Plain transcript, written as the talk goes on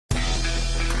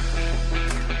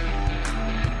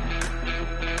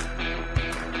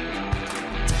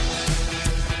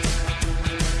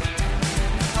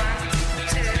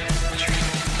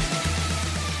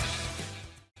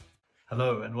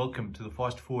and welcome to the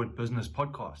Fast Forward Business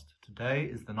Podcast. Today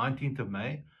is the 19th of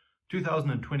May,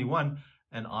 2021,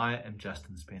 and I am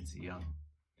Justin Spencer Young.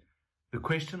 The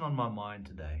question on my mind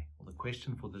today, or the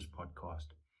question for this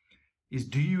podcast, is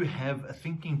do you have a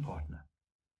thinking partner?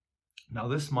 Now,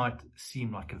 this might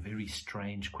seem like a very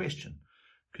strange question,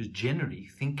 because generally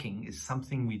thinking is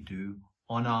something we do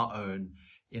on our own,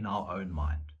 in our own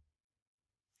mind.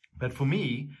 But for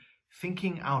me,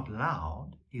 thinking out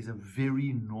loud is a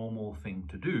very normal thing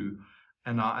to do,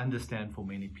 and I understand for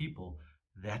many people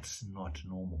that's not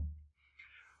normal.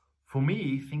 For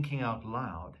me, thinking out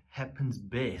loud happens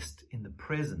best in the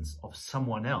presence of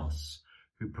someone else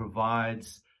who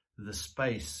provides the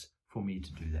space for me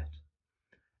to do that.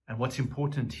 And what's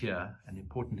important here, an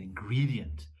important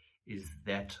ingredient, is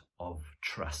that of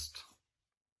trust.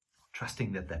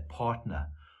 Trusting that that partner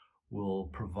will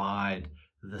provide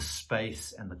the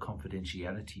space and the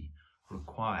confidentiality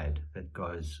required that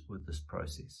goes with this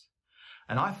process.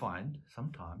 And I find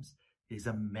sometimes there's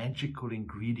a magical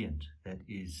ingredient that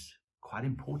is quite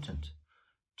important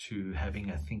to having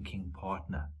a thinking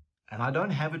partner. And I don't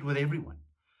have it with everyone.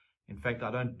 In fact,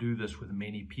 I don't do this with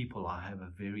many people. I have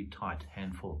a very tight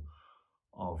handful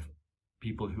of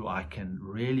people who I can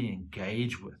really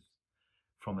engage with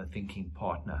from a thinking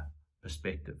partner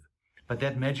perspective. But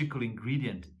that magical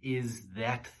ingredient is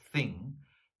that thing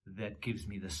that gives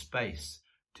me the space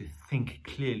to think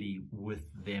clearly with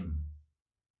them.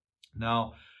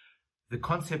 Now, the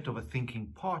concept of a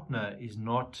thinking partner is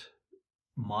not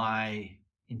my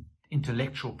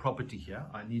intellectual property here.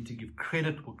 I need to give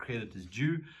credit where credit is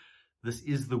due. This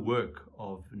is the work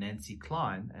of Nancy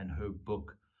Kline and her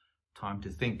book, Time to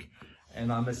Think.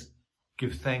 And I must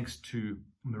give thanks to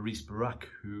Maurice Baruch,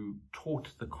 who taught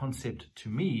the concept to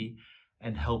me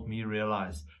and helped me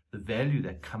realize the value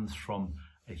that comes from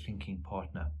a thinking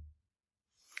partner.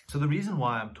 So the reason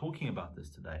why I'm talking about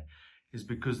this today is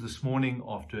because this morning,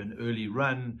 after an early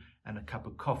run and a cup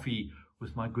of coffee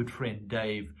with my good friend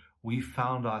Dave, we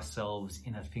found ourselves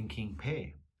in a thinking pair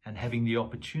and having the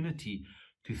opportunity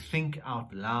to think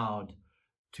out loud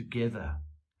together.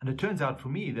 And it turns out for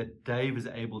me that Dave is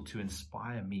able to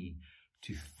inspire me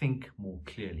to think more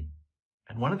clearly.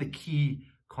 And one of the key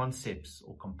concepts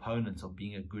or components of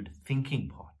being a good thinking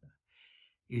partner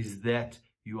is that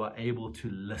you are able to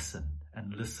listen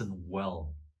and listen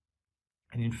well.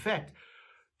 And in fact,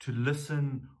 to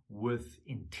listen with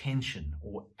intention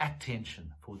or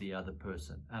attention for the other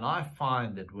person. And I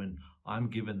find that when I'm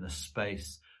given the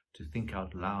space to think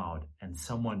out loud and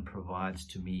someone provides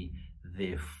to me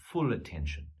their full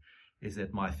attention, is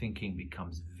that my thinking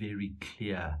becomes very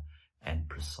clear and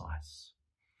precise.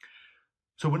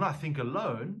 So when I think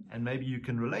alone, and maybe you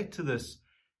can relate to this,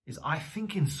 is I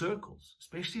think in circles,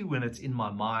 especially when it's in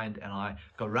my mind and I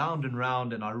go round and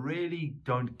round and I really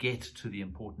don't get to the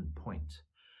important point.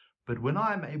 But when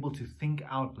I'm able to think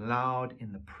out loud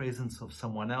in the presence of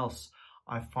someone else,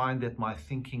 I find that my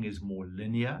thinking is more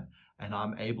linear and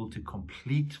I'm able to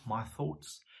complete my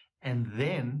thoughts and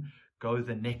then go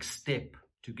the next step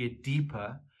to get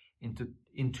deeper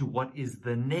into what is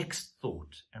the next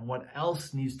thought and what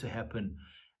else needs to happen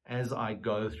as I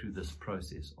go through this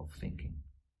process of thinking.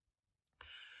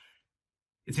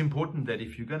 It's important that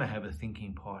if you're going to have a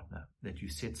thinking partner, that you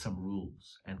set some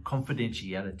rules, and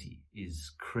confidentiality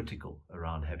is critical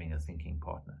around having a thinking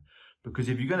partner. Because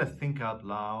if you're going to think out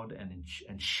loud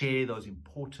and share those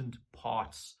important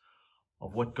parts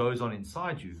of what goes on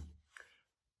inside you,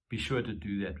 be sure to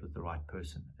do that with the right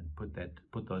person and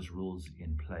put those rules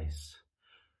in place.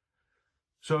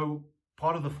 So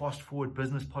part of the Fast Forward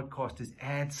Business Podcast is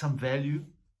add some value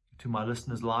to my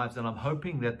listeners' lives, and I'm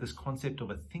hoping that this concept of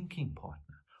a thinking partner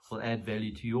will add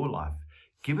value to your life.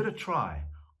 Give it a try.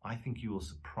 I think you will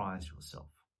surprise yourself.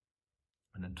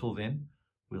 And until then,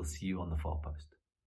 we'll see you on the Far Post.